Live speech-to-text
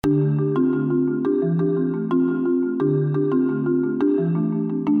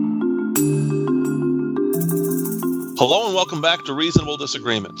Hello and welcome back to Reasonable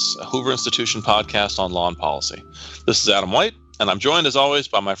Disagreements, a Hoover Institution podcast on law and policy. This is Adam White, and I'm joined as always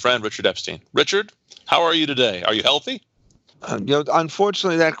by my friend Richard Epstein. Richard, how are you today? Are you healthy?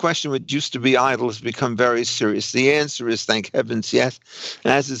 Unfortunately, that question, which used to be idle, has become very serious. The answer is, thank heavens, yes,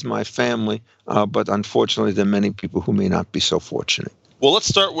 as is my family. But unfortunately, there are many people who may not be so fortunate. Well, let's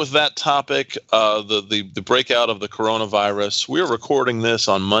start with that topic, the breakout of the coronavirus. We're recording this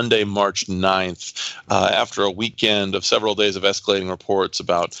on Monday, March 9th, after a weekend of several days of escalating reports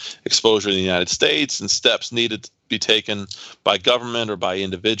about exposure in the United States and steps needed to be taken by government or by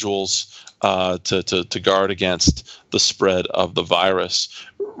individuals to guard against the spread of the virus.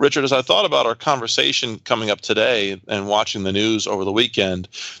 Richard, as I thought about our conversation coming up today and watching the news over the weekend,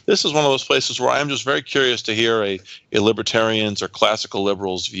 this is one of those places where I'm just very curious to hear a libertarian's or classical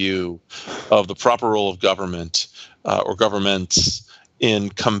liberal's view of the proper role of government or governments in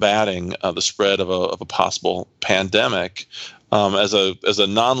combating the spread of a possible pandemic. As a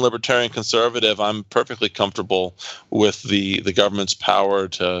non-libertarian conservative, I'm perfectly comfortable with the government's power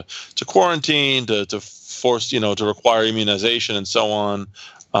to quarantine, to force, to require immunization and so on.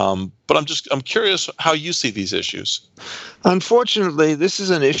 But I'm curious how you see these issues. Unfortunately, this is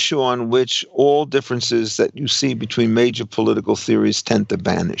an issue on which all differences that you see between major political theories tend to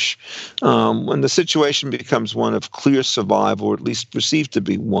vanish. When the situation becomes one of clear survival, or at least perceived to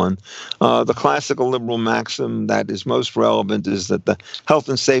be one, the classical liberal maxim that is most relevant is that the health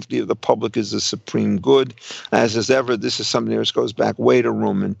and safety of the public is the supreme good. As is ever, this is something that goes back way to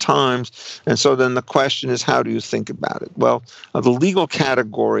Roman times. And so then the question is, how do you think about it? Well, the legal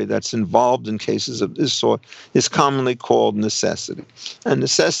category that's involved in cases of this sort is commonly called necessity. And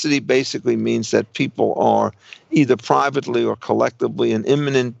necessity basically means that people are either privately or collectively in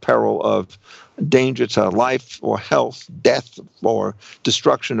imminent peril of danger to life or health, death, or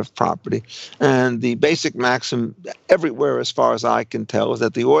destruction of property. And the basic maxim everywhere, as far as I can tell, is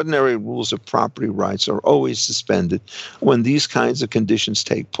that the ordinary rules of property rights are always suspended when these kinds of conditions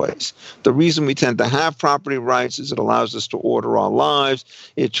take place. The reason we tend to have property rights is it allows us to order our lives.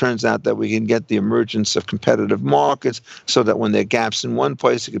 It turns out that we can get the emergence of competitive markets so that when there are gaps in one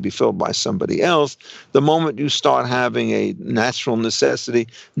place, it can be filled by somebody else. The moment you start having a natural necessity,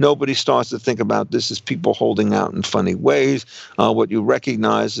 nobody starts to think about this as people holding out in funny ways. What you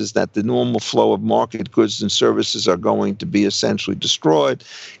recognize is that the normal flow of market goods and services are going to be essentially destroyed.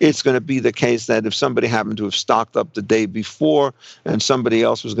 It's going to be the case that if somebody happened to have stocked up the day before and somebody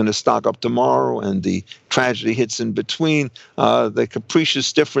else was going to stock up tomorrow and the tragedy hits in between, the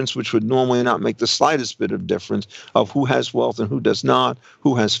capricious difference, which would normally not make the slightest bit of difference, of who has wealth and who does not,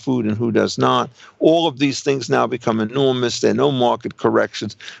 who has food and who does not, all of these things now become enormous. There are no market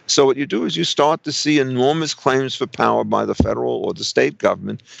corrections. So what you do is you start to see enormous claims for power by the federal or the state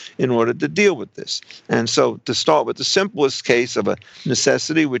government in order to deal with this. And so to start with the simplest case of a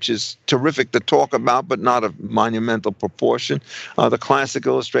necessity, which is terrific to talk about, but not of monumental proportion, the classic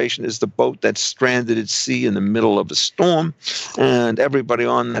illustration is the boat that's stranded at sea in the middle of a storm, and everybody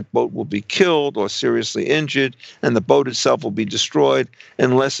on that boat will be killed or seriously injured, and the boat itself will be destroyed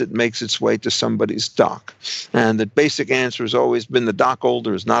unless it makes its way to somebody's dock. And the basic answer has always been the dock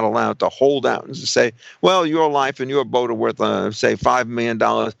holder is not allowed to hold out and to say, well, your life and your boat are worth, say, $5 million.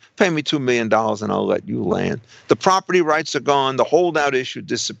 Pay me $2 million and I'll let you land. The property rights are gone. The holdout issue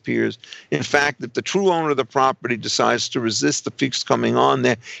disappears. In fact, if the true owner of the property decides to resist the peaks coming on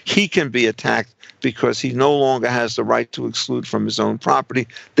there, he can be attacked because he no longer has the right to exclude from his own property.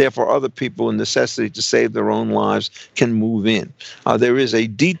 Therefore, other people in necessity to save their own lives can move in. There is a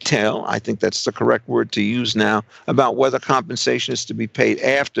detail, I think that's the correct word to use now, about whether compensation is to be paid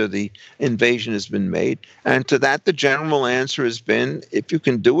after the invasion has been made. And to that, the general answer has been, if you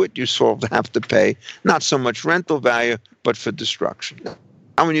can do it, you sort of have to pay not so much rental value, but for destruction.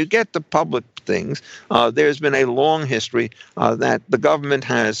 And when you get to public things, there's been a long history that the government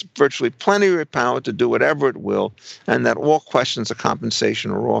has virtually plenty of power to do whatever it will, and that all questions of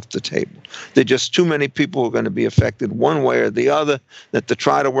compensation are off the table. There are just too many people who are going to be affected one way or the other, that to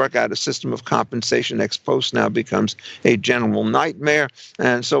try to work out a system of compensation ex post now becomes a general nightmare.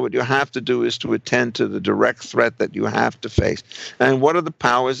 And so what you have to do is to attend to the direct threat that you have to face. And what are the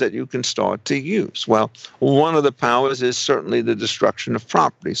powers that you can start to use? Well, one of the powers is certainly the destruction of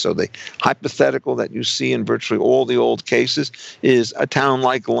property. So the hypothetical that you see in virtually all the old cases is a town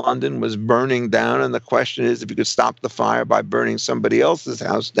like London was burning down, and the question is, if you could stop the fire by burning somebody else's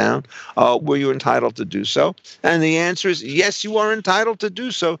house down, were you entitled to do so? And the answer is yes, you are entitled to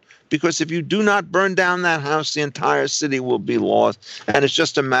do so, because if you do not burn down that house, the entire city will be lost, and it's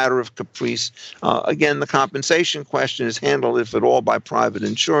just a matter of caprice. Again, the compensation question is handled, if at all, by private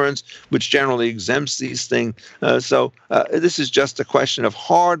insurance, which generally exempts these things. So this is just a question of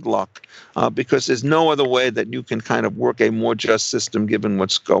hard luck, because there's no other way that you can kind of work a more just system given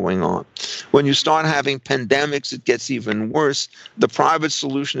what's going on. When you start having pandemics, it gets even worse. The private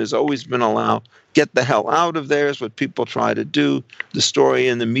solution has always been allowed. Get the hell out of there is what people try to do. The story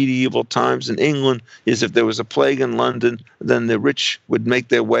in the medieval times in England is if there was a plague in London, then the rich would make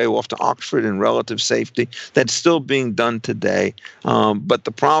their way off to Oxford in relative safety. That's still being done today. But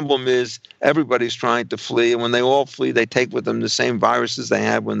the problem is everybody's trying to flee. And when they all flee, they take with them the same viruses they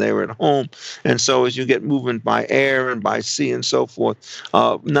had when they were at home. And so as you get movement by air and by sea and so forth,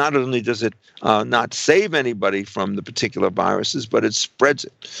 not only does it not save anybody from the particular viruses, but it spreads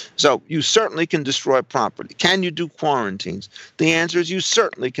it. So you certainly can destroy property. Can you do quarantines? The answer is you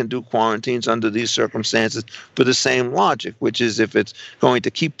certainly can do quarantines under these circumstances for the same logic, which is if it's going to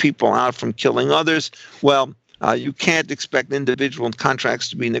keep people out from killing others, well, you can't expect individual contracts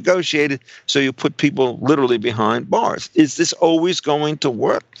to be negotiated, so you put people literally behind bars. Is this always going to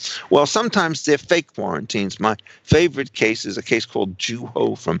work? Well, sometimes they're fake quarantines. My favorite case is a case called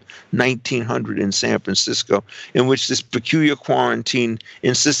Juho from 1900 in San Francisco, in which this peculiar quarantine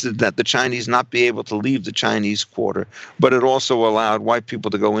insisted that the Chinese not be able to leave the Chinese quarter, but it also allowed white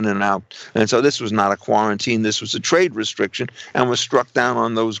people to go in and out. And so this was not a quarantine. This was a trade restriction and was struck down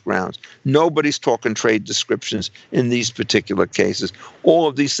on those grounds. Nobody's talking trade description in these particular cases. All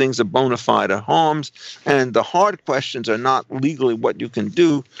of these things are bona fide harms, and the hard questions are not legally what you can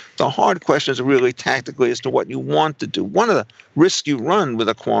do. The hard questions are really tactically as to what you want to do. One of the risks you run with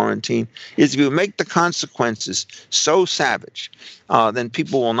a quarantine is if you make the consequences so savage, then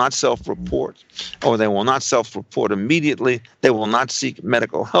people will not self-report, or they will not self-report immediately, they will not seek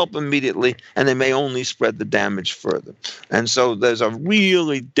medical help immediately, and they may only spread the damage further. And so there's a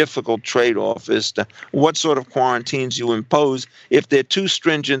really difficult trade-off as to what sort of quarantines you impose. If they're too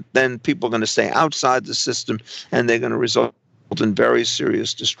stringent, then people are going to stay outside the system, and they're going to result in very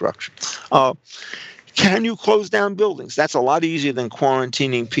serious destruction. Can you close down buildings? That's a lot easier than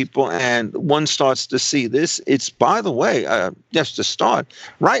quarantining people, and one starts to see this. It's, by the way, just to start,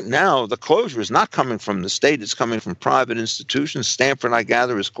 right now the closure is not coming from the state. It's coming from private institutions. Stanford, I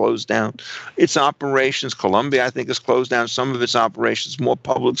gather, is closed down. Its operations, Columbia, I think, is closed down. Some of its operations, more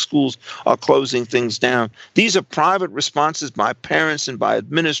public schools are closing things down. These are private responses by parents and by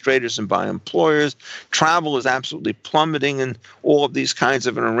administrators and by employers. Travel is absolutely plummeting in all of these kinds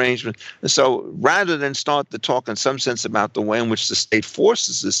of an arrangement. So rather than start to talk in some sense about the way in which the state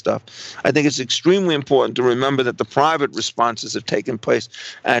forces this stuff, I think it's extremely important to remember that the private responses have taken place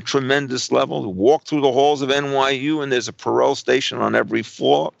at tremendous level. Walk through the halls of NYU and there's a parole station on every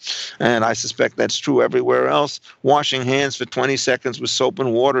floor, and I suspect that's true everywhere else. Washing hands for 20 seconds with soap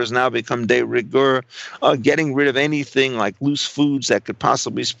and water has now become de rigueur. Getting rid of anything like loose foods that could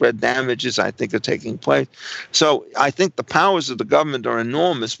possibly spread damages, I think, are taking place. So I think the powers of the government are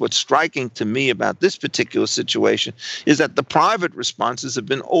enormous. What's striking to me about this particular situation is that the private responses have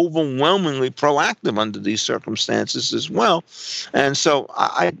been overwhelmingly proactive under these circumstances as well. And so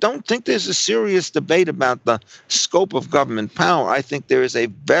I don't think there's a serious debate about the scope of government power. I think there is a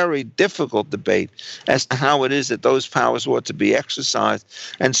very difficult debate as to how it is that those powers ought to be exercised.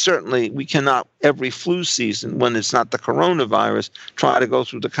 And certainly we cannot, every flu season, when it's not the coronavirus, try to go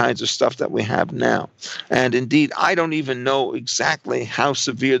through the kinds of stuff that we have now. And indeed, I don't even know exactly how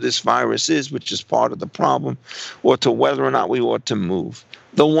severe this virus is, which is part of the problem, or to whether or not we ought to move.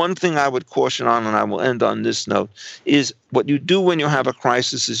 The one thing I would caution on, and I will end on this note, is what you do when you have a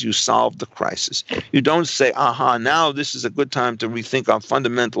crisis is you solve the crisis. You don't say, aha, now this is a good time to rethink our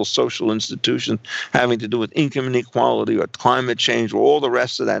fundamental social institutions having to do with income inequality or climate change or all the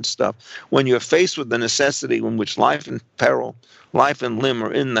rest of that stuff. When you're faced with the necessity in which life and peril, life and limb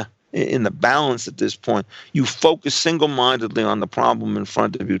are in the balance at this point, you focus single-mindedly on the problem in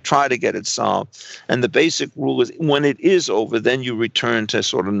front of you, try to get it solved. And the basic rule is when it is over, then you return to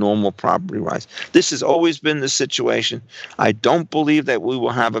sort of normal property rights. This has always been the situation. I don't believe that we will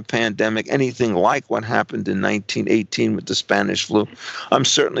have a pandemic, anything like what happened in 1918 with the Spanish flu. I'm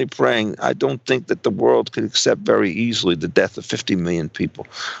certainly praying. I don't think that the world could accept very easily the death of 50 million people.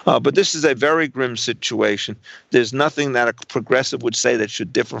 But this is a very grim situation. There's nothing that a progressive would say that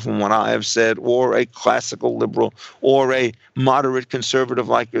should differ from what I have said, or a classical liberal, or a moderate conservative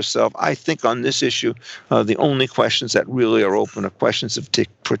like yourself. I think on this issue, the only questions that really are open are questions of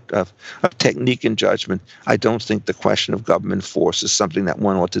technique and judgment. I don't think the question of government force is something that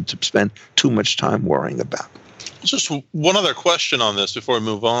one ought to spend too much time worrying about. Just one other question on this before we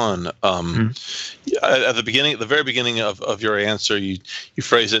move on. At the very beginning of your answer, you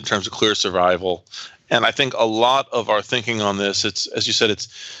phrase it in terms of clear survival. And I think a lot of our thinking on this, it's, as you said,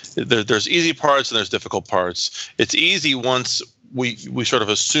 there's easy parts and there's difficult parts. It's easy once we sort of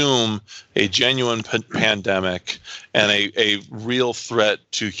assume a genuine pandemic and a real threat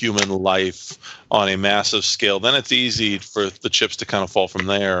to human life on a massive scale. Then it's easy for the chips to kind of fall from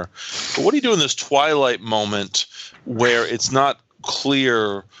there. But what do you do in this twilight moment where it's not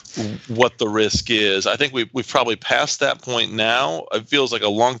clear what the risk is? I think we've probably passed that point now. It feels like a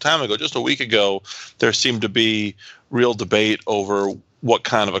long time ago, just a week ago, there seemed to be real debate over what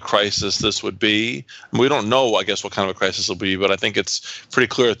kind of a crisis this would be. And we don't know, I guess, what kind of a crisis will be, but I think it's pretty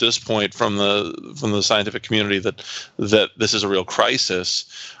clear at this point from the scientific community that this is a real crisis.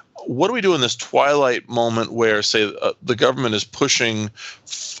 What do we do in this twilight moment where, say, the government is pushing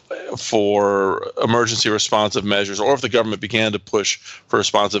for emergency responsive measures, or if the government began to push for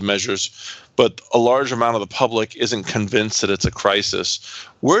responsive measures, but a large amount of the public isn't convinced that it's a crisis?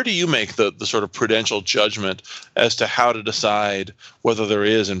 Where do you make the sort of prudential judgment as to how to decide whether there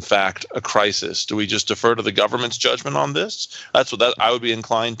is, in fact, a crisis? Do we just defer to the government's judgment on this? That's what I would be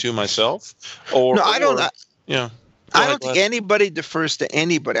inclined to myself. Or no, I don't. Yeah. I don't think anybody defers to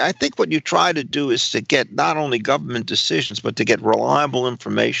anybody. I think what you try to do is to get not only government decisions, but to get reliable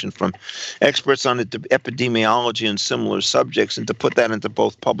information from experts on epidemiology and similar subjects, and to put that into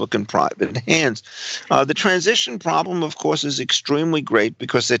both public and private hands. The transition problem, of course, is extremely great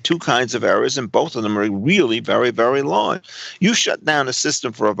because there are two kinds of errors, and both of them are really very, very large. You shut down a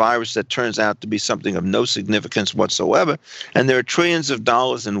system for a virus that turns out to be something of no significance whatsoever, and there are trillions of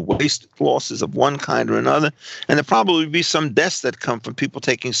dollars in waste losses of one kind or another, and the probably be some deaths that come from people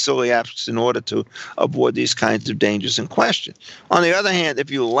taking silly acts in order to avoid these kinds of dangers in question. On the other hand, if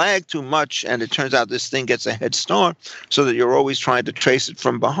you lag too much and it turns out this thing gets a head start so that you're always trying to trace it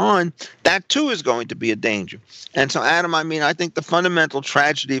from behind, that too is going to be a danger. And so, Adam, I think the fundamental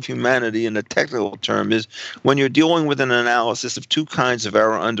tragedy of humanity in a technical term is when you're dealing with an analysis of two kinds of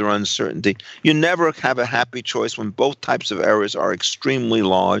error under uncertainty, you never have a happy choice when both types of errors are extremely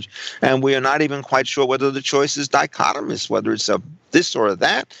large, and we are not even quite sure whether the choice is dichotomous, whether it's a this or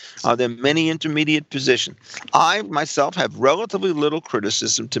that. There are many intermediate positions. I myself have relatively little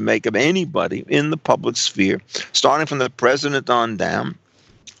criticism to make of anybody in the public sphere, starting from the president on down,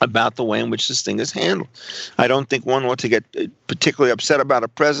 about the way in which this thing is handled. I don't think one ought to get particularly upset about a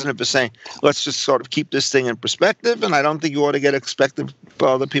president for saying, let's just sort of keep this thing in perspective. And I don't think you ought to get expected by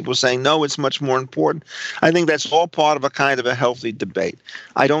other people saying, no, it's much more important. I think that's all part of a kind of a healthy debate.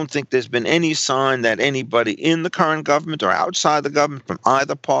 I don't think there's been any sign that anybody in the current government or outside the government from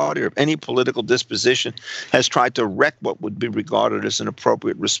either party or of any political disposition has tried to wreck what would be regarded as an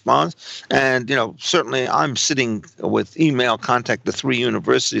appropriate response. And, certainly I'm sitting with email contact the three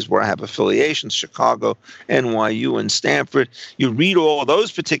universities where I have affiliations, Chicago, NYU, and Stanford. You read all of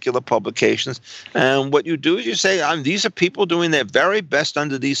those particular publications, and what you do is you say, these are people doing their very best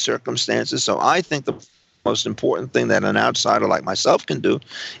under these circumstances. So I think the most important thing that an outsider like myself can do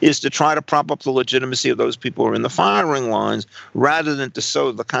is to try to prop up the legitimacy of those people who are in the firing lines, rather than to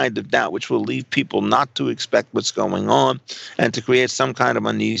sow the kind of doubt which will lead people not to expect what's going on and to create some kind of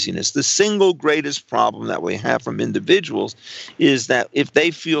uneasiness. The single greatest problem that we have from individuals is that if they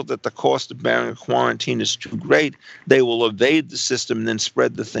feel that the cost of bearing a quarantine is too great, they will evade the system and then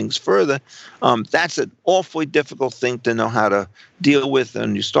spread the things further. That's an awfully difficult thing to know how to deal with,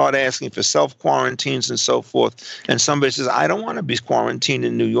 and you start asking for self-quarantines and so forth, and somebody says, I don't want to be quarantined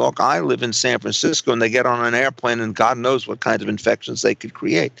in New York. I live in San Francisco, and they get on an airplane, and God knows what kind of infections they could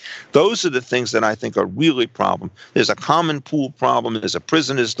create. Those are the things that I think are really problem. There's a common pool problem. There's a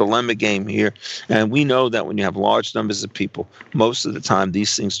prisoner's dilemma game here, and we know that when you have large numbers of people, most of the time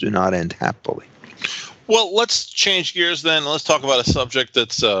these things do not end happily. Well, let's change gears then. Let's talk about a subject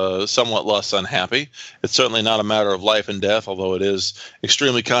that's somewhat less unhappy. It's certainly not a matter of life and death, although it is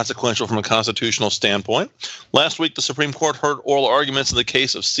extremely consequential from a constitutional standpoint. Last week, the Supreme Court heard oral arguments in the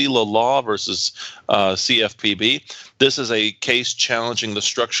case of Seila Law versus CFPB. This is a case challenging the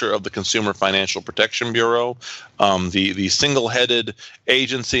structure of the Consumer Financial Protection Bureau, the single-headed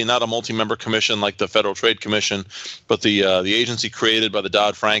agency, not a multi-member commission like the Federal Trade Commission, but the agency created by the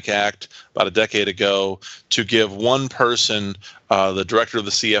Dodd-Frank Act about a decade ago to give one person, the director of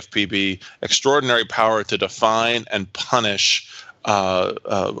the CFPB, extraordinary power to define and punish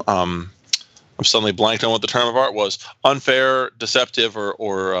I'm suddenly blanked on what the term of art was, unfair, deceptive,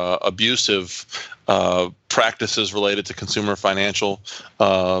 or abusive practices related to consumer financial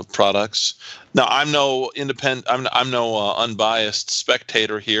products. Now, I'm no independent. I'm no unbiased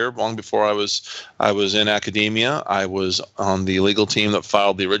spectator here. Long before I was in academia, I was on the legal team that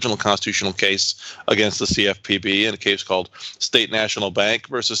filed the original constitutional case against the CFPB in a case called State National Bank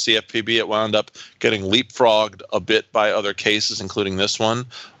versus CFPB. It wound up getting leapfrogged a bit by other cases, including this one,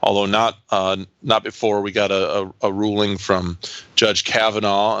 although not before we got a ruling from Judge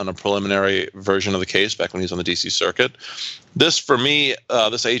Kavanaugh on a preliminary version of the case back when he was on the D.C. Circuit. This, for me,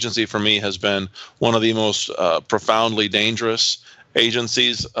 this agency for me has been one of the most profoundly dangerous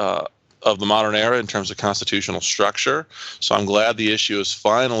agencies of the modern era in terms of constitutional structure. So I'm glad the issue is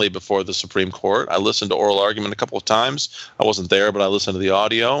finally before the Supreme Court. I listened to oral argument a couple of times. I wasn't there, but I listened to the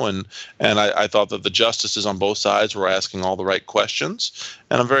audio, and I thought that the justices on both sides were asking all the right questions.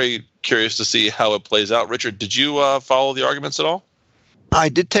 And I'm very curious to see how it plays out. Richard, did you follow the arguments at all? I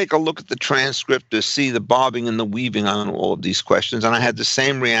did take a look at the transcript to see the bobbing and the weaving on all of these questions, and I had the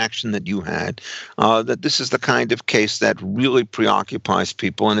same reaction that you had, that this is the kind of case that really preoccupies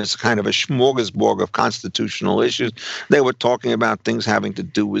people, and it's kind of a smorgasbord of constitutional issues. They were talking about things having to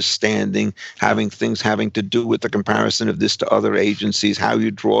do with standing, things having to do with the comparison of this to other agencies, how you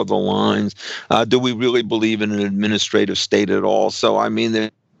draw the lines. Do we really believe in an administrative state at all? So, I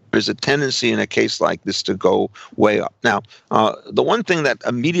mean, there's a tendency in a case like this to go way up. Now, the one thing that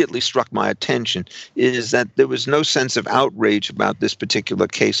immediately struck my attention is that there was no sense of outrage about this particular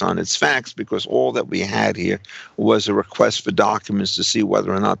case on its facts, because all that we had here was a request for documents to see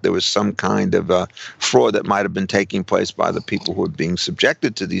whether or not there was some kind of fraud that might have been taking place by the people who are being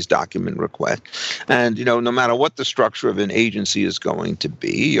subjected to these document requests. And, no matter what the structure of an agency is going to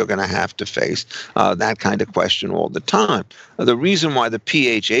be, you're going to have to face that kind of question all the time. The reason why the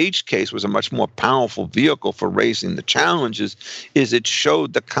PHA case was a much more powerful vehicle for raising the challenges is it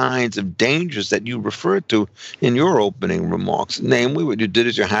showed the kinds of dangers that you referred to in your opening remarks. Namely, what you did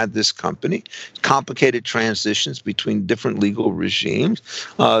is you had this company, complicated transitions between different legal regimes.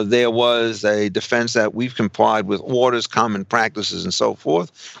 There was a defense that we've complied with orders, common practices, and so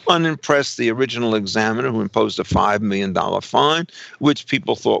forth. Unimpressed the original examiner, who imposed a $5 million fine, which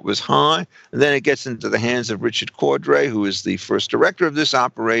people thought was high. And then it gets into the hands of Richard Cordray, who is the first director of this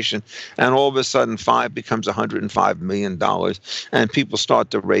operation, and all of a sudden 5 becomes $105 million, and people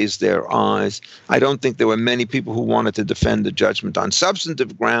start to raise their eyes. I don't think there were many people who wanted to defend the judgment on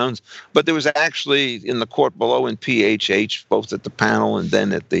substantive grounds, but there was actually in the court below in PHH, both at the panel and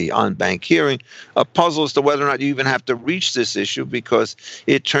then at the en-banc hearing, a puzzle as to whether or not you even have to reach this issue, because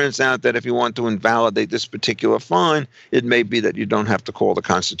it turns out that if you want to invalidate this particular fine, it may be that you don't have to call the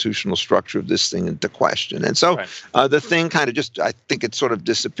constitutional structure of this thing into question. And so the thing kind of just, I think it sort of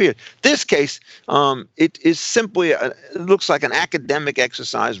disappeared. This case, it is simply, it looks like an academic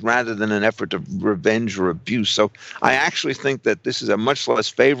exercise rather than an effort of revenge or abuse. So I actually think that this is a much less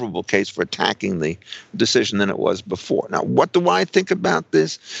favorable case for attacking the decision than it was before. Now, what do I think about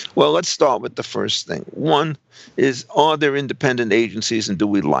this? Well, let's start with the first thing. One is, are there independent agencies and do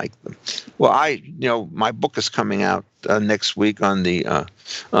we like them? Well, my book is coming out next week on the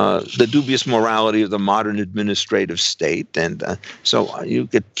dubious morality of the modern administrative state. And so you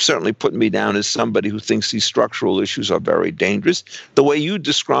could certainly put me down as somebody who thinks these structural issues are very dangerous. The way you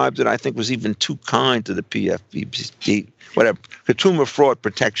described it, I think, was even too kind to the PFPB, whatever, Consumer Fraud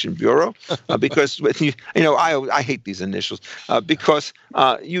Protection Bureau, because I hate these initials, because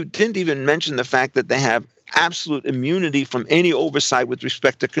you didn't even mention the fact that they have absolute immunity from any oversight with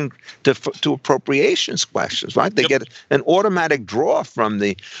respect to appropriations questions, right? They get an automatic draw from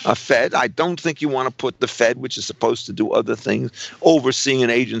the Fed. I don't think you want to put the Fed, which is supposed to do other things, overseeing an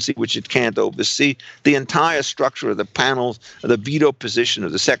agency which it can't oversee. The entire structure of the panels, the veto position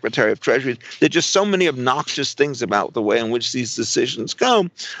of the Secretary of Treasury, there are just so many obnoxious things about the way in which these decisions go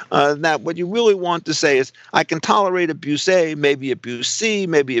that what you really want to say is, I can tolerate abuse A, maybe abuse C,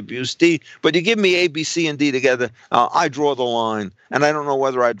 maybe abuse D, but you give me A, B, C, and D together, I draw the line. And I don't know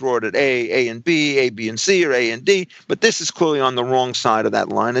whether I draw it at A and B, A, B, and C, or A and D, but this is clearly on the wrong side of that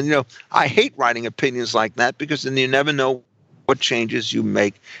line. And, I hate writing opinions like that, because then you never know what changes you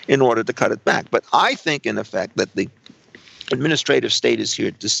make in order to cut it back. But I think, in effect, that the administrative state is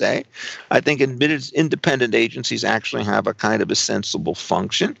here to say. I think independent agencies actually have a kind of a sensible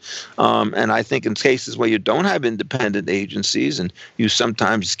function. And I think in cases where you don't have independent agencies and you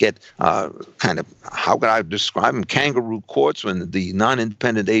sometimes get kind of, how could I describe them, kangaroo courts, when the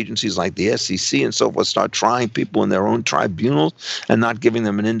non-independent agencies like the SEC and so forth start trying people in their own tribunals and not giving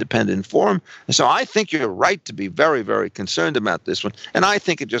them an independent forum. And so I think you're right to be very, very concerned about this one. And I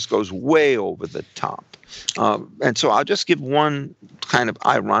think it just goes way over the top. And so I'll just give one kind of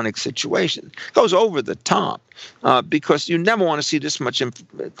ironic situation. It goes over the top because you never want to see this much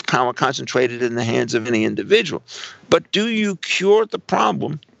power concentrated in the hands of any individual. But do you cure the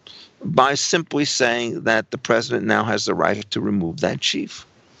problem by simply saying that the president now has the right to remove that chief?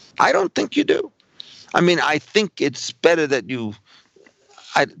 I don't think you do. I mean, I think it's better that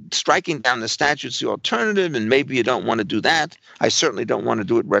striking down the statute's the alternative, and maybe you don't want to do that. I certainly don't want to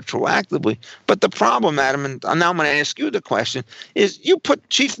do it retroactively. But the problem, Adam, and now I'm going to ask you the question, is you put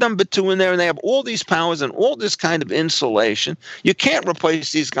Chief Number 2 in there, and they have all these powers and all this kind of insulation. You can't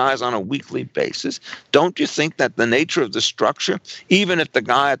replace these guys on a weekly basis. Don't you think that the nature of the structure, even if the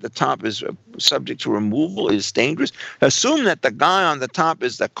guy at the top is subject to removal, is dangerous? Assume that the guy on the top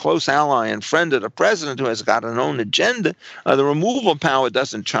is the close ally and friend of the president who has got an own agenda. The removal power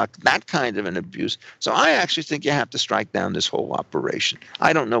doesn't chuck that kind of an abuse. So I actually think you have to strike down this whole operation.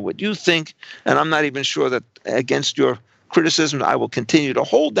 I don't know what you think, and I'm not even sure that against your criticism I will continue to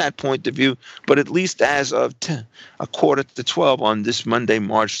hold that point of view, but at least as of 11:45 on this Monday,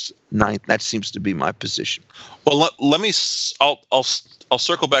 March 9th, that seems to be my position. Well, I'll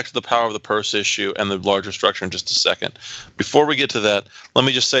circle back to the power of the purse issue and the larger structure in just a second. Before we get to that, let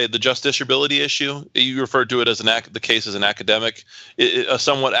me just say the justiciability issue, you referred to it as the case as an academic, a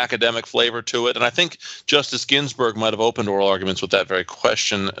somewhat academic flavor to it. And I think Justice Ginsburg might have opened oral arguments with that very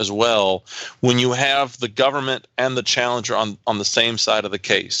question as well. When you have the government and the challenger on the same side of the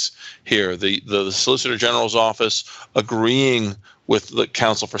case here, the Solicitor General's office agreeing with the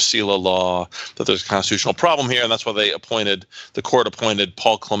Council for SELA Law that there's a constitutional problem here, and that's why the court appointed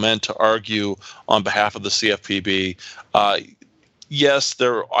Paul Clement to argue on behalf of the CFPB. Yes,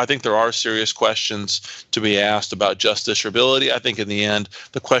 I think there are serious questions to be asked about justiciability. I think in the end,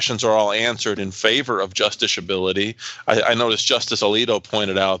 the questions are all answered in favor of justiciability. I noticed Justice Alito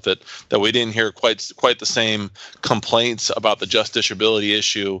pointed out that we didn't hear quite the same complaints about the justiciability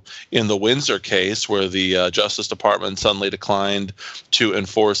issue in the Windsor case, where the Justice Department suddenly declined to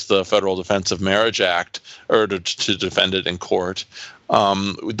enforce the Federal Defense of Marriage Act or to defend it in court.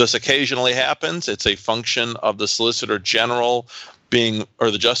 This occasionally happens. It's a function of the Solicitor General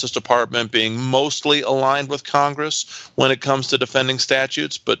the Justice Department being mostly aligned with Congress when it comes to defending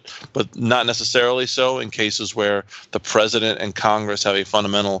statutes, but not necessarily so in cases where the president and Congress have a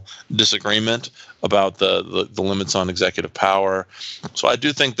fundamental disagreement about the limits on executive power. So I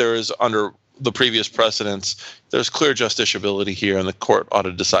do think there is, under the previous precedents, there's clear justiciability here, and the court ought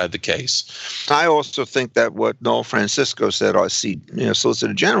to decide the case. I also think that what Noel Francisco said, our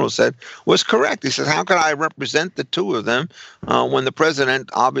Solicitor General said, was correct. He said, how could I represent the two of them when the president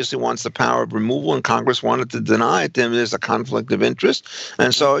obviously wants the power of removal and Congress wanted to deny it to him? There's a conflict of interest.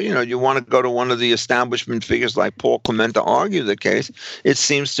 And so, you want to go to one of the establishment figures like Paul Clement to argue the case. It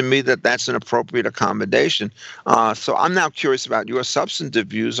seems to me that that's an appropriate accommodation. So I'm now curious about your substantive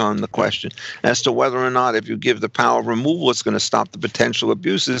views on the question as to whether or not, if you give the power of removal, it's going to stop the potential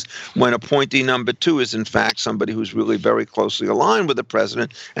abuses when appointee number 2 is in fact somebody who's really very closely aligned with the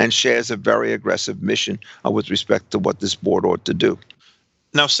president and shares a very aggressive mission with respect to what this board ought to do.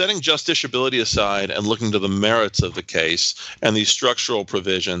 Now, setting justiciability aside and looking to the merits of the case and these structural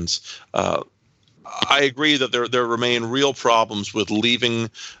provisions, I agree that there remain real problems with leaving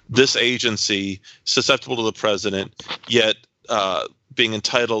this agency susceptible to the president, yet being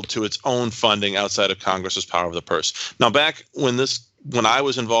entitled to its own funding outside of Congress's power of the purse. Now, back when I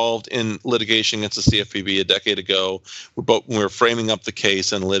was involved in litigation against the CFPB a decade ago, when we were framing up the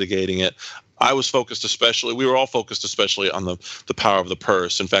case and litigating it, we were all focused especially on the power of the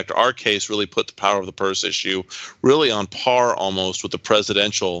purse. In fact, our case really put the power of the purse issue really on par almost with the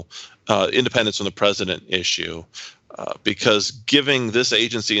presidential independence from the president issue. Because giving this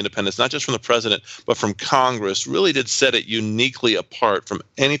agency independence, not just from the president, but from Congress, really did set it uniquely apart from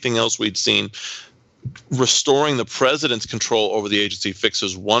anything else we'd seen. Restoring the president's control over the agency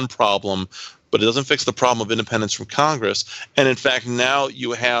fixes one problem, but it doesn't fix the problem of independence from Congress. And in fact, now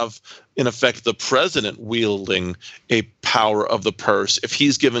you have, in effect, the president wielding a power of the purse if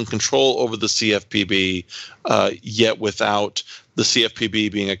he's given control over the CFPB, yet without the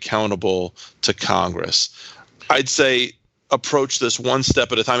CFPB being accountable to Congress. I'd say approach this one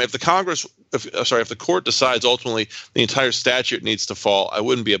step at a time. If the court decides ultimately the entire statute needs to fall, I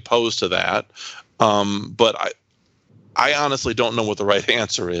wouldn't be opposed to that. But I honestly don't know what the right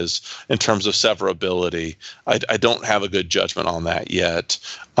answer is in terms of severability. I don't have a good judgment on that yet,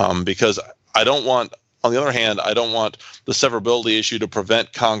 because I don't want on the other hand, I don't want the severability issue to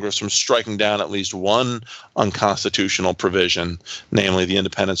prevent Congress from striking down at least one unconstitutional provision, namely the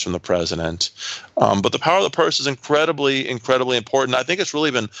independence from the president. But the power of the purse is incredibly, incredibly important. I think it's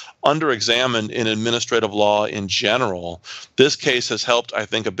really been underexamined in administrative law in general. This case has helped, I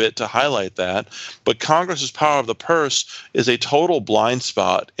think, a bit to highlight that. But Congress's power of the purse is a total blind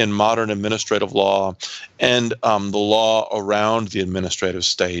spot in modern administrative law and the law around the administrative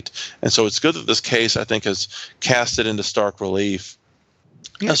state. And so it's good that this case, I think, has cast it into stark relief.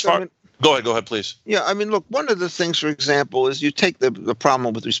 Yes, Go ahead, please. Yeah, I mean, look, one of the things, for example, is you take the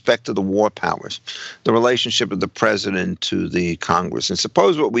problem with respect to the war powers, the relationship of the president to the Congress. And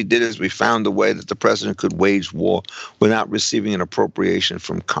suppose what we did is we found a way that the president could wage war without receiving an appropriation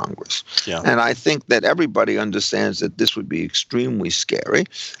from Congress. Yeah. And I think that everybody understands that this would be extremely scary.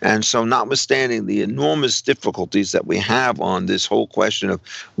 And so notwithstanding the enormous difficulties that we have on this whole question of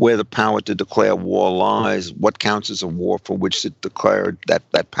where the power to declare war lies, what counts as a war for which it declared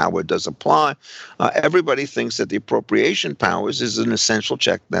that power does apply, everybody thinks that the appropriation powers is an essential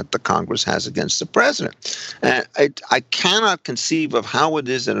check that the Congress has against the president. And I cannot conceive of how it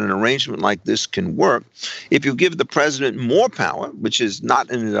is that an arrangement like this can work if you give the president more power, which is not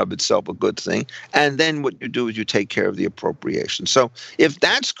in and of itself a good thing, and then what you do is you take care of the appropriation. So if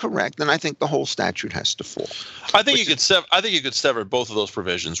that's correct, then I think the whole statute has to fall. I think you could sever both of those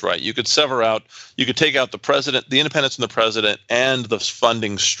provisions, right? You could take out the president, the independence from the president, and the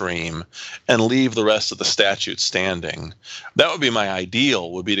funding stream, and leave the rest of the statute standing. That would be my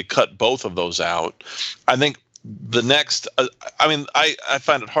ideal, would be to cut both of those out. I think the next, I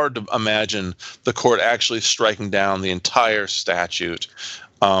find it hard to imagine the court actually striking down the entire statute.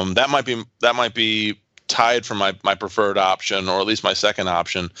 That might be tied for my preferred option, or at least my second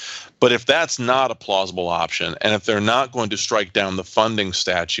option. But if that's not a plausible option, and if they're not going to strike down the funding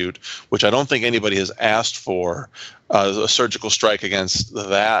statute, which I don't think anybody has asked for, a surgical strike against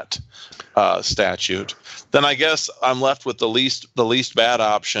that statute, then I guess I'm left with the least bad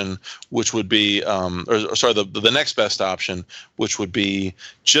option, which would be, the next best option, which would be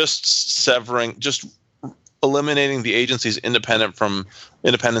just eliminating the agency's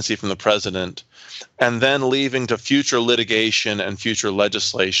independency from the president, and then leaving to future litigation and future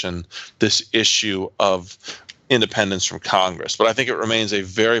legislation this issue of independence from Congress. But I think it remains a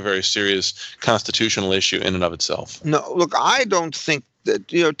very, very serious constitutional issue in and of itself. No, look, I don't think that,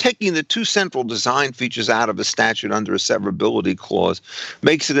 taking the two central design features out of a statute under a severability clause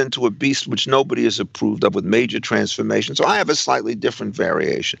makes it into a beast which nobody has approved of, with major transformation. So I have a slightly different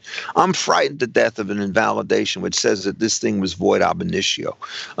variation. I'm frightened to death of an invalidation which says that this thing was void ab initio.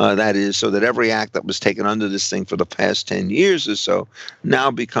 That is, so that every act that was taken under this thing for the past 10 years or so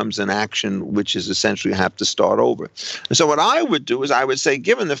now becomes an action which is essentially have to start over. And so what I would do is I would say,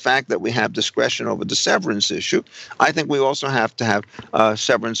 given the fact that we have discretion over the severance issue, I think we also have to have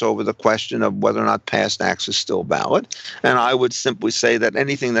severance over the question of whether or not past acts are still valid. And I would simply say that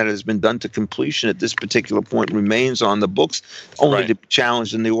anything that has been done to completion at this particular point remains on the books, only to be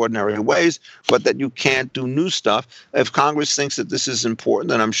challenged in the ordinary ways, but that you can't do new stuff. If Congress thinks that this is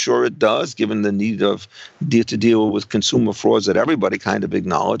important, and I'm sure it does, given the need to deal with consumer frauds that everybody kind of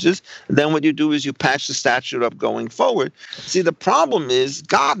acknowledges, then what you do is you patch the statute up going forward. See, the problem is,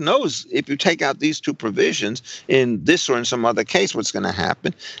 God knows if you take out these two provisions in this or in some other case, what's going to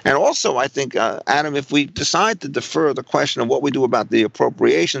happen. And also, I think, Adam, if we decide to defer the question of what we do about the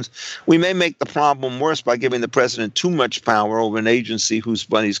appropriations, we may make the problem worse by giving the president too much power over an agency whose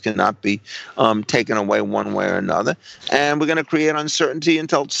monies cannot be taken away one way or another. And we're going to create uncertainty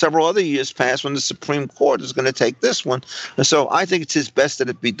until several other years pass when the Supreme Court is going to take this one. And so I think it's best that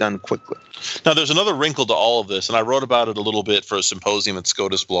it be done quickly. Now, there's another wrinkle to all of this, and I wrote about it a little bit for a symposium at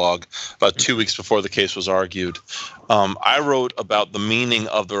SCOTUS blog about 2 weeks before the case was argued. I wrote about the meaning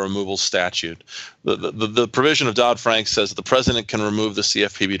of the removal statute. The provision of Dodd-Frank says that the president can remove the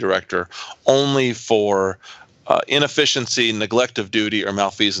CFPB director only for inefficiency, neglect of duty, or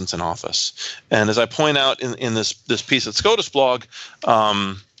malfeasance in office. And as I point out in this piece at SCOTUS blog,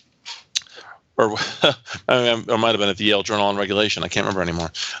 or it might have been at the Yale Journal on Regulation. I can't remember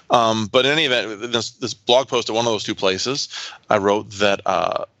anymore. But in any event, this blog post at one of those two places, I wrote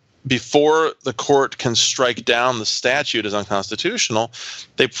that before the court can strike down the statute as unconstitutional,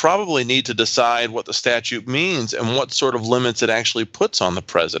 they probably need to decide what the statute means and what sort of limits it actually puts on the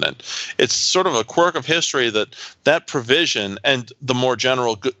president. It's sort of a quirk of history that provision and the more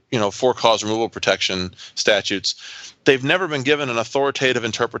general, for-cause removal protection statutes, they've never been given an authoritative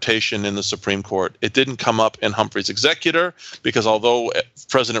interpretation in the Supreme Court. It didn't come up in Humphrey's executor because although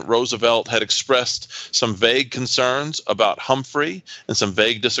President Roosevelt had expressed some vague concerns about Humphrey and some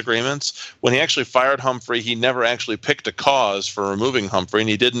vague disagreements, when he actually fired Humphrey, he never actually picked a cause for removing Humphrey, and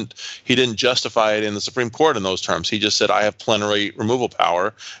he didn't justify it in the Supreme Court in those terms. He just said, I have plenary removal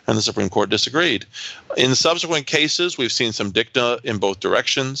power, and the Supreme Court disagreed. In subsequent cases, we've seen some dicta in both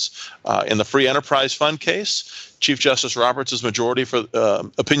directions. In the Free Enterprise Fund case, Chief Justice Roberts'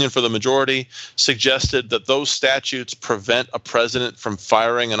 opinion for the majority suggested that those statutes prevent a president from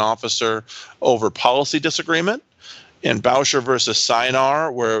firing an officer over policy disagreement. In Boucher versus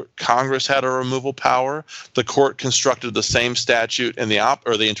Sinar, where Congress had a removal power, the court constructed the same statute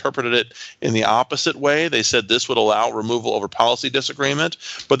they interpreted it in the opposite way. They said this would allow removal over policy disagreement,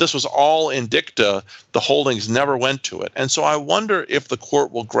 but this was all in dicta. The holdings never went to it. And so I wonder if the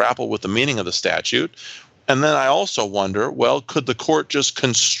court will grapple with the meaning of the statute. And then I also wonder, well, could the court just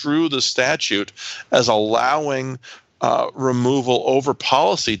construe the statute as allowing removal over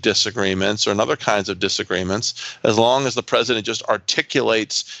policy disagreements or other kinds of disagreements, as long as the president just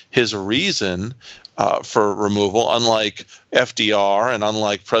articulates his reason for removal, unlike FDR and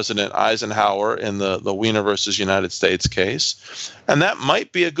unlike President Eisenhower in the Weiner versus United States case. And that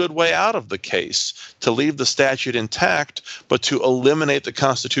might be a good way out of the case, to leave the statute intact, but to eliminate the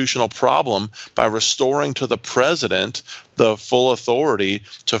constitutional problem by restoring to the president the full authority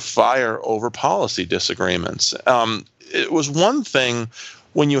to fire over policy disagreements. It was one thing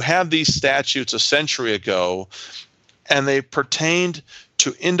when you had these statutes a century ago, and they pertained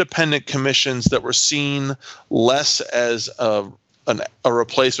to independent commissions that were seen less as a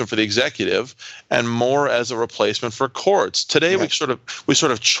replacement for the executive and more as a replacement for courts. Today, we sort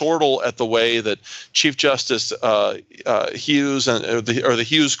of chortle at the way that Chief Justice Hughes or the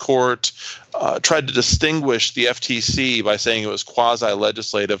Hughes Court tried to distinguish the FTC by saying it was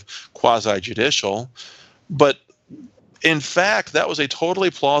quasi-legislative, quasi-judicial, but in fact, that was a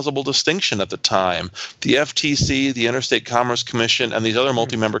totally plausible distinction at the time. The FTC, the Interstate Commerce Commission, and these other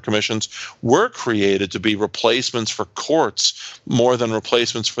multi-member commissions were created to be replacements for courts more than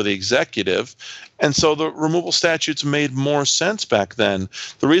replacements for the executive. And so the removal statutes made more sense back then.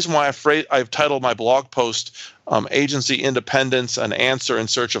 The reason why I've titled my blog post Agency Independence, an Answer in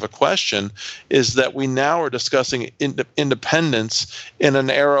Search of a Question, is that we now are discussing independence in an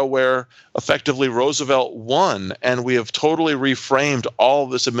era where effectively Roosevelt won, and we have totally reframed all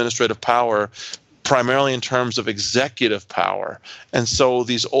of this administrative power primarily in terms of executive power. And so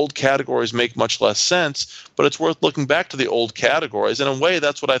these old categories make much less sense, but it's worth looking back to the old categories. And in a way,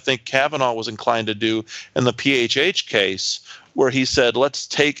 that's what I think Kavanaugh was inclined to do in the PHH case, where he said, let's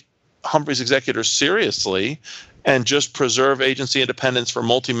take Humphrey's executors seriously and just preserve agency independence for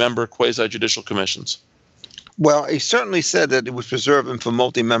multi-member quasi-judicial commissions. Well, he certainly said that it was preserving for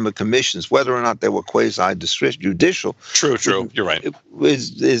multi-member commissions, whether or not they were quasi-judicial. True. You're right.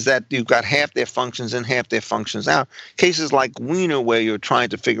 Is that you've got half their functions in, half their functions out. Cases like Weiner, where you're trying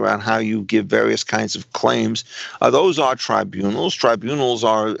to figure out how you give various kinds of claims, those are tribunals. Tribunals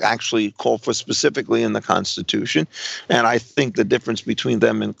are actually called for specifically in the Constitution. And I think the difference between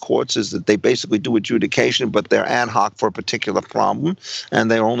them and courts is that they basically do adjudication, but they're ad hoc for a particular problem, and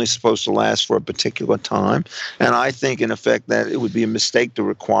they're only supposed to last for a particular time. And I think, in effect, that it would be a mistake to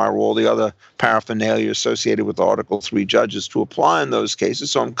require all the other paraphernalia associated with Article III judges to apply in those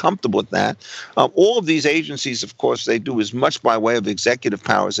cases. So I'm comfortable with that. All of these agencies, of course, they do as much by way of executive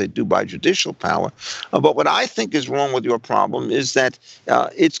power as they do by judicial power. But what I think is wrong with your problem is that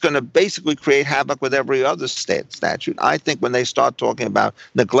it's going to basically create havoc with every other statute. I think when they start talking about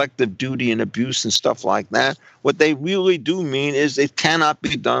neglect of duty and abuse and stuff like that, what they really do mean is it cannot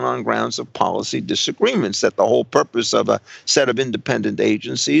be done on grounds of policy disagreements, that the whole purpose of a set of independent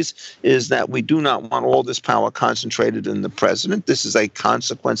agencies is that we do not want all this power concentrated in the president. This is a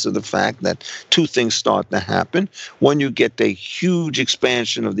consequence of the fact that two things start to happen. One, you get a huge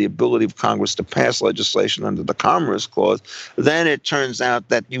expansion of the ability of Congress to pass legislation under the Commerce Clause. Then it turns out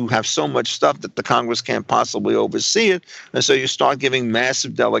that you have so much stuff that the Congress can't possibly oversee it. And so you start giving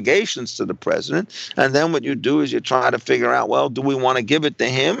massive delegations to the president. And then what you do is you try to figure out, well, do we want to give it to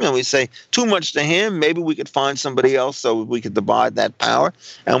him? And we say too much to him. Maybe we could find somebody else so we could divide that power.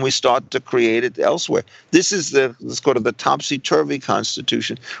 And we start to create it elsewhere. This is let's go to the topsy-turvy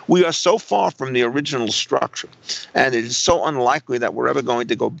Constitution. We are so far from the original structure, and it is so unlikely that we're ever going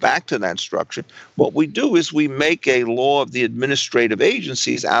to go back to that structure. What we do is we make a law of the administrative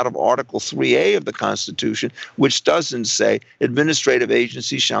agencies out of Article 3A of the Constitution, which doesn't say administrative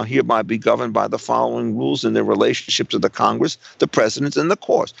agencies shall hereby be governed by the following rules in their relationship to the Congress, the president, and the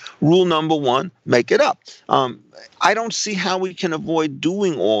courts. Rule number one, make it up. I don't see how we can avoid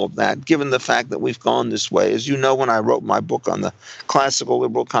doing all of that, given the fact that we've gone this way. As you know, when I wrote my book on the classical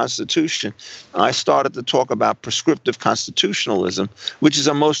liberal constitution, I started to talk about prescriptive constitutionalism, which is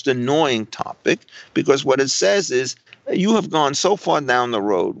a most annoying topic, because what it says is, you have gone so far down the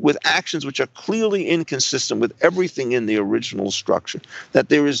road with actions which are clearly inconsistent with everything in the original structure that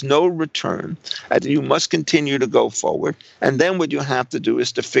there is no return, and you must continue to go forward. And then what you have to do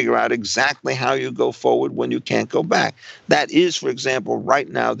is to figure out exactly how you go forward when you can't go back. That is, for example, right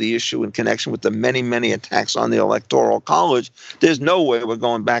now the issue in connection with the many, many attacks on the Electoral College. There's no way we're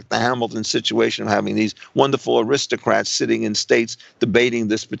going back to Hamilton's situation of having these wonderful aristocrats sitting in states debating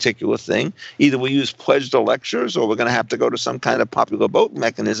this particular thing. Either we use pledged electors or we're going to have to go to some kind of popular vote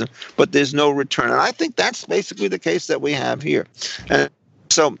mechanism, but there's no return. And I think that's basically the case that we have here. And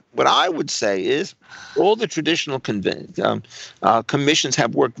so what I would say is all the traditional commissions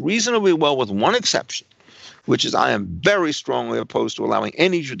have worked reasonably well, with one exception, which is I am very strongly opposed to allowing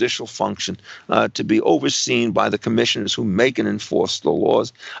any judicial function to be overseen by the commissioners who make and enforce the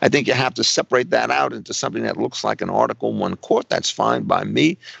laws. I think you have to separate that out into something that looks like an Article I court. That's fine by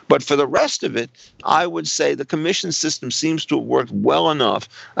me. But for the rest of it, I would say the commission system seems to have worked well enough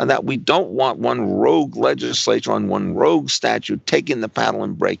that we don't want one rogue legislature on one rogue statute taking the paddle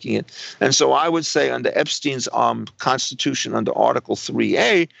and breaking it. And so I would say under Epstein's Constitution, under Article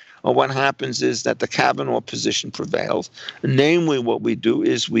 3A, what happens is that the Kavanaugh position prevails. Namely, what we do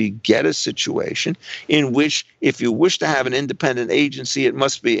is we get a situation in which if you wish to have an independent agency, it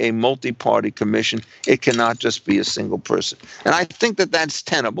must be a multi-party commission. It cannot just be a single person. And I think that that's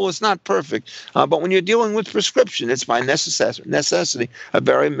tenable. It's not perfect. But when you're dealing with prescription, it's by necessity a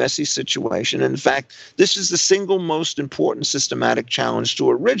very messy situation. In fact, this is the single most important systematic challenge to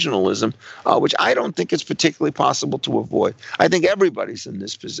originalism, which I don't think it's particularly possible to avoid. I think everybody's in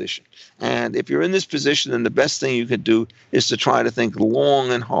this position. And if you're in this position, then the best thing you could do is to try to think long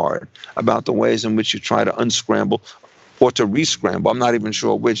and hard about the ways in which you try to unscramble or to re-scramble, I'm not even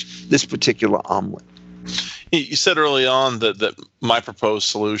sure which, this particular omelet. You said early on that my proposed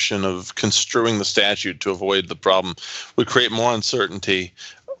solution of construing the statute to avoid the problem would create more uncertainty.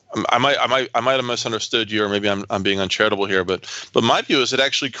 I might have misunderstood you, or maybe I'm being uncharitable here, but my view is it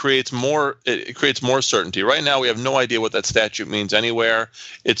actually creates more certainty. Right now, we have no idea what that statute means anywhere.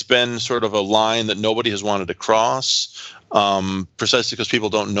 It's been sort of a line that nobody has wanted to cross, precisely because people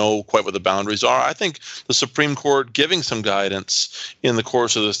don't know quite what the boundaries are. I think the Supreme Court giving some guidance in the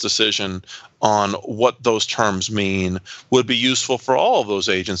course of this decision on what those terms mean would be useful for all of those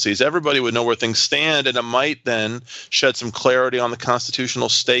agencies. Everybody would know where things stand, and it might then shed some clarity on the constitutional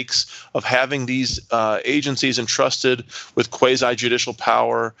stakes of having these agencies entrusted with quasi-judicial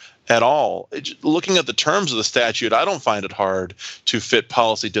power at all. Looking at the terms of the statute, I don't find it hard to fit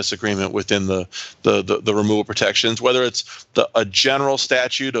policy disagreement within the removal protections, whether it's a general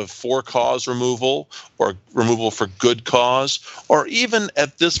statute of for-cause removal or removal for good cause, or even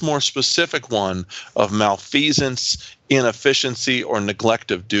at this more specific one of malfeasance, inefficiency, or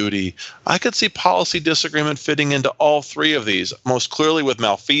neglect of duty. I could see policy disagreement fitting into all three of these. Most clearly with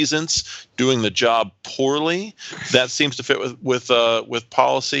malfeasance, doing the job poorly, that seems to fit with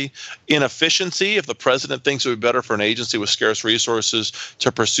policy. Inefficiency, if the president thinks it would be better for an agency with scarce resources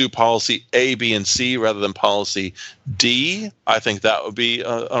to pursue policy A, B, and C rather than policy D, I think that would be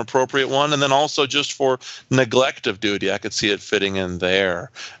an appropriate one. And then also just for neglect of duty, I could see it fitting in there.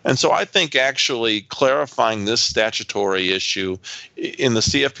 And so I think actually clarifying this statutory issue in the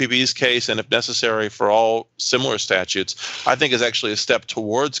CFPB's case, and if necessary for all similar statutes, I think is actually a step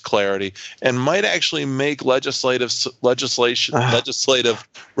towards clarity and might actually make legislative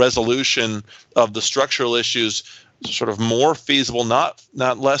resolution of the structural issues sort of more feasible, not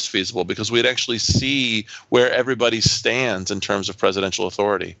less feasible, because we'd actually see where everybody stands in terms of presidential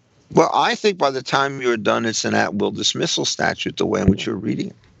authority. Well, I think by the time you're done, it's an at-will dismissal statute, the way in which you're reading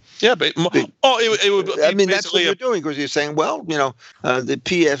it. Yeah, but it would be, I mean, that's what you're doing, because you're saying, well, the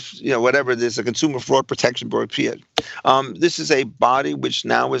PF, whatever it is, the Consumer Fraud Protection Board, PF. This is a body which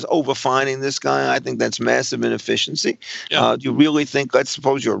now is overfining this guy. I think that's massive inefficiency. Yeah. Do you really think, let's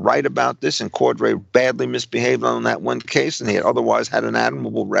suppose you're right about this, and Cordray badly misbehaved on that one case, and he had otherwise had an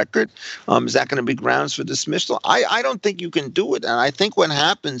admirable record? Is that going to be grounds for dismissal? I don't think you can do it. And I think what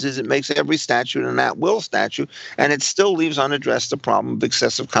happens is it makes every statute an at-will statute, and it still leaves unaddressed the problem of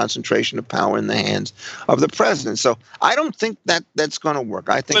excessive concentration of power in the hands of the president. So I don't think that's going to work.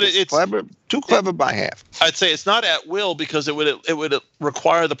 I think it's clever, too clever by half. I'd say it's not at will, because it would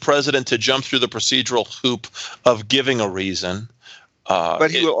require the president to jump through the procedural hoop of giving a reason.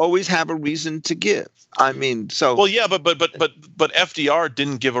 But he will always have a reason to give. I mean, so. Well, yeah, but FDR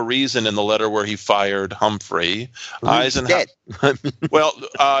didn't give a reason in the letter where he fired Humphrey. Eisenhower. Well,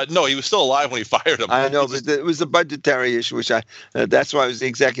 no, he was still alive when he fired him. I know, but it was a budgetary issue, which that's why I was the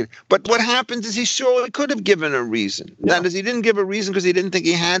executive. But what happens is he surely could have given a reason. Yeah. That is, he didn't give a reason because he didn't think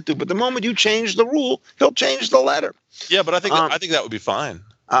he had to. But the moment you change the rule, he'll change the letter. Yeah, but I think that would be fine.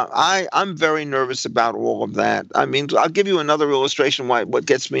 I'm very nervous about all of that. I mean, I'll give you another illustration why what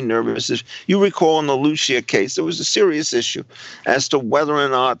gets me nervous is you recall in the Lucia case, there was a serious issue as to whether or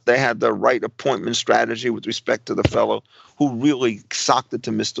not they had the right appointment strategy with respect to the fellow who really socked it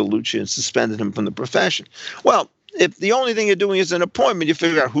to Mr. Lucia and suspended him from the profession. Well, if the only thing you're doing is an appointment, you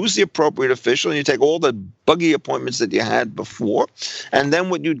figure out who's the appropriate official, and you take all the buggy appointments that you had before, and then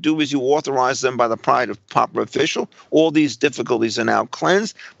what you do is you authorize them by the proper official. All these difficulties are now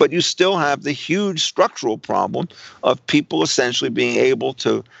cleansed, but you still have the huge structural problem of people essentially being able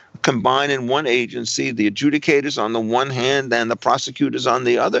to combine in one agency, the adjudicators on the one hand and the prosecutors on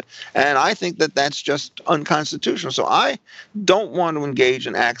the other. And I think that that's just unconstitutional. So I don't want to engage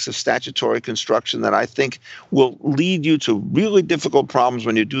in acts of statutory construction that I think will lead you to really difficult problems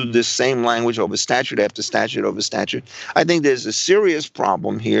when you do this same language over statute after statute over statute. I think there's a serious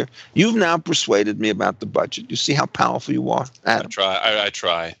problem here. You've now persuaded me about the budget. You see how powerful you are, Adam? I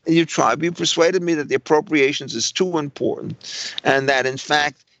try. You try. You persuaded me that the appropriations is too important and that, in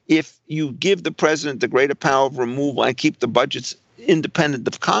fact, if you give the president the greater power of removal and keep the budgets independent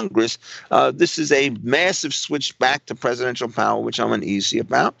of Congress, this is a massive switch back to presidential power, which I'm uneasy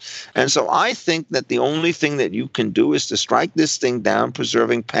about. And so I think that the only thing that you can do is to strike this thing down,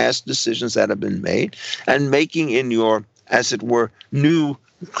 preserving past decisions that have been made, and making in your, as it were, new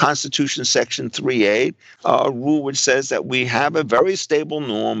Constitution Section 3A, a rule which says that we have a very stable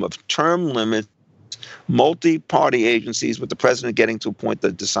norm of term limits, multi-party agencies with the president getting to appoint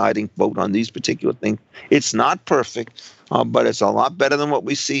the deciding vote on these particular things. It's not perfect, but it's a lot better than what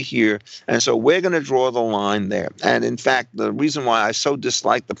we see here. And so we're going to draw the line there. And in fact, the reason why I so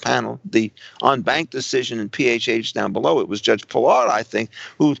dislike the panel, the on-bank decision in PHH down below, it was Judge Pillard, I think,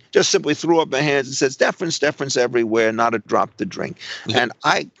 who just simply threw up her hands and says, deference everywhere, not a drop to drink. Mm-hmm. And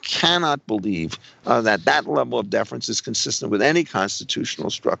I cannot believe that level of deference is consistent with any constitutional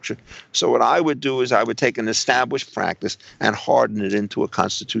structure. So what I would do is I would take an established practice and harden it into a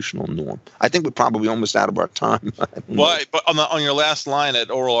constitutional norm. I think we're probably almost out of our time. Well, but on your last line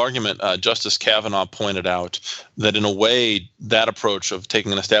at oral argument, Justice Kavanaugh pointed out that in a way that approach of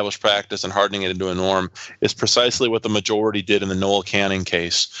taking an established practice and hardening it into a norm is precisely what the majority did in the Noel Canning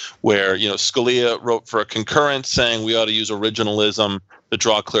case, where Scalia wrote for a concurrence saying we ought to use originalism to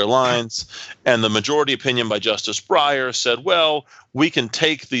draw clear lines, and the majority opinion by Justice Breyer said, well, we can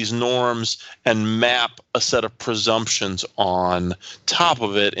take these norms and map a set of presumptions on top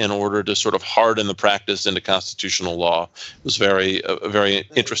of it in order to sort of harden the practice into constitutional law. It was a very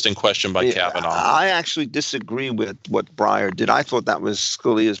interesting question by Kavanaugh. I actually disagree with what Breyer did. I thought that was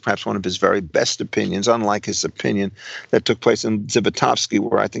Scalia's perhaps one of his very best opinions, unlike his opinion that took place in Zivotofsky,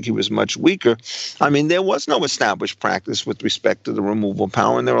 where I think he was much weaker. I mean, there was no established practice with respect to the removal of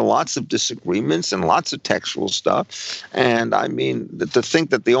power, and there were lots of disagreements and lots of textual stuff. And I mean, to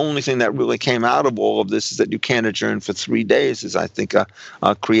think that the only thing that really came out of all of this is that you can't adjourn for 3 days is, I think,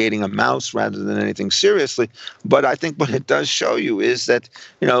 creating a mouse rather than anything seriously. But I think what it does show you is that,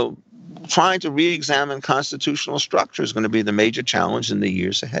 trying to re-examine constitutional structure is going to be the major challenge in the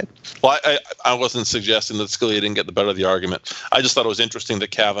years ahead. Well, I wasn't suggesting that Scalia didn't get the better of the argument. I just thought it was interesting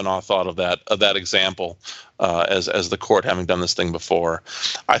that Kavanaugh thought of that example as the court having done this thing before.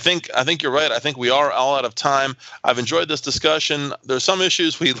 I think you're right. I think we are all out of time. I've enjoyed this discussion. There's some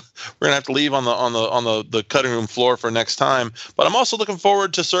issues we're going to have to leave on the cutting room floor for next time. But I'm also looking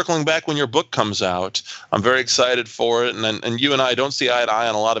forward to circling back when your book comes out. I'm very excited for it, and you and I don't see eye to eye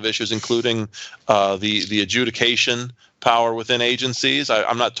on a lot of issues, including the adjudication power within agencies.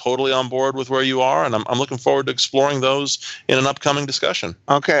 I'm not totally on board with where you are, and I'm looking forward to exploring those in an upcoming discussion.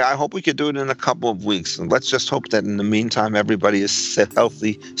 Okay, I hope we could do it in a couple of weeks. And let's just hope that in the meantime, everybody is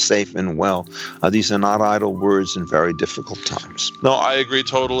healthy, safe, and well. These are not idle words in very difficult times. No, I agree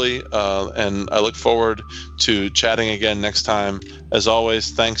totally, and I look forward to chatting again next time. As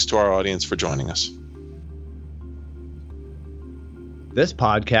always, thanks to our audience for joining us. This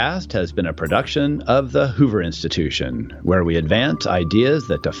podcast has been a production of the Hoover Institution, where we advance ideas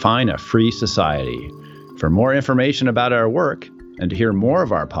that define a free society. For more information about our work and to hear more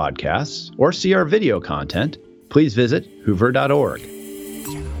of our podcasts or see our video content, please visit hoover.org.